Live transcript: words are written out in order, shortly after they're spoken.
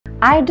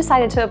I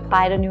decided to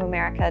apply to New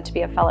America to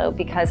be a fellow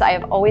because I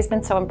have always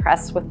been so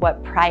impressed with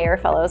what prior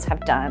fellows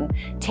have done,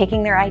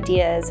 taking their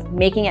ideas,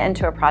 making it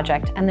into a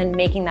project, and then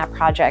making that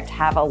project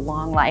have a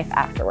long life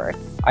afterwards.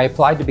 I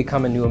applied to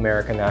become a New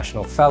America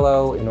National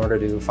Fellow in order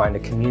to find a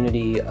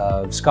community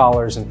of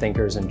scholars and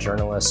thinkers and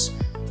journalists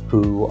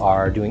who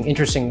are doing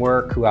interesting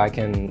work, who I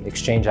can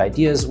exchange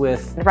ideas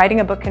with. Writing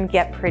a book can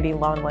get pretty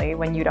lonely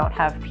when you don't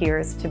have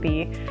peers to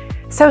be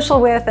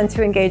social with and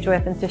to engage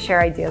with and to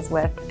share ideas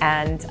with.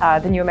 And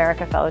the New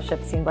America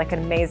Fellowship seemed like an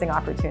amazing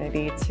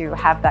opportunity to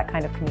have that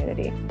kind of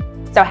community.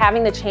 So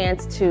having the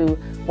chance to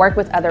work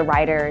with other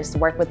writers,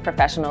 work with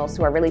professionals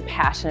who are really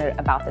passionate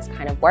about this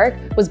kind of work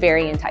was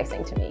very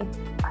enticing to me.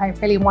 I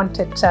really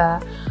wanted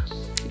to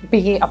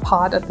be a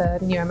part of the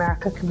New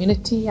America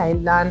community. I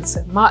learned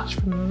so much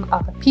from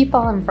other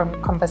people and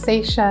from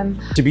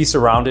conversation. To be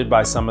surrounded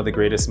by some of the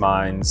greatest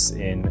minds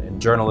in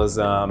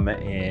journalism,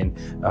 in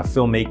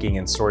filmmaking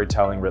and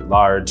storytelling writ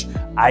large,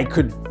 I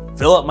could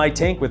fill up my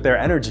tank with their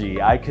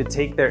energy. I could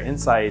take their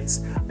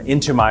insights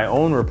into my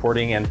own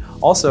reporting and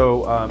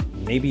also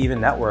maybe even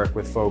network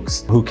with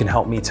folks who can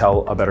help me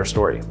tell a better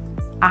story.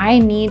 I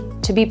need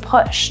to be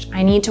pushed.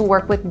 I need to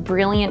work with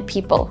brilliant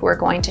people who are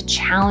going to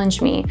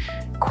challenge me,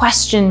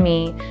 question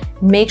me,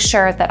 make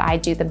sure that I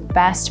do the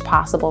best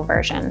possible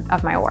version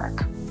of my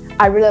work.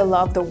 I really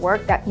love the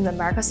work that New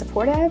America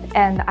supported,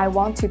 and I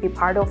want to be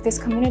part of this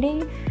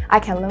community. I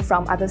can learn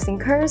from other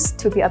thinkers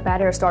to be a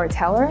better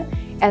storyteller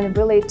and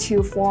really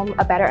to form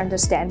a better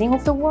understanding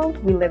of the world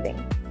we live in.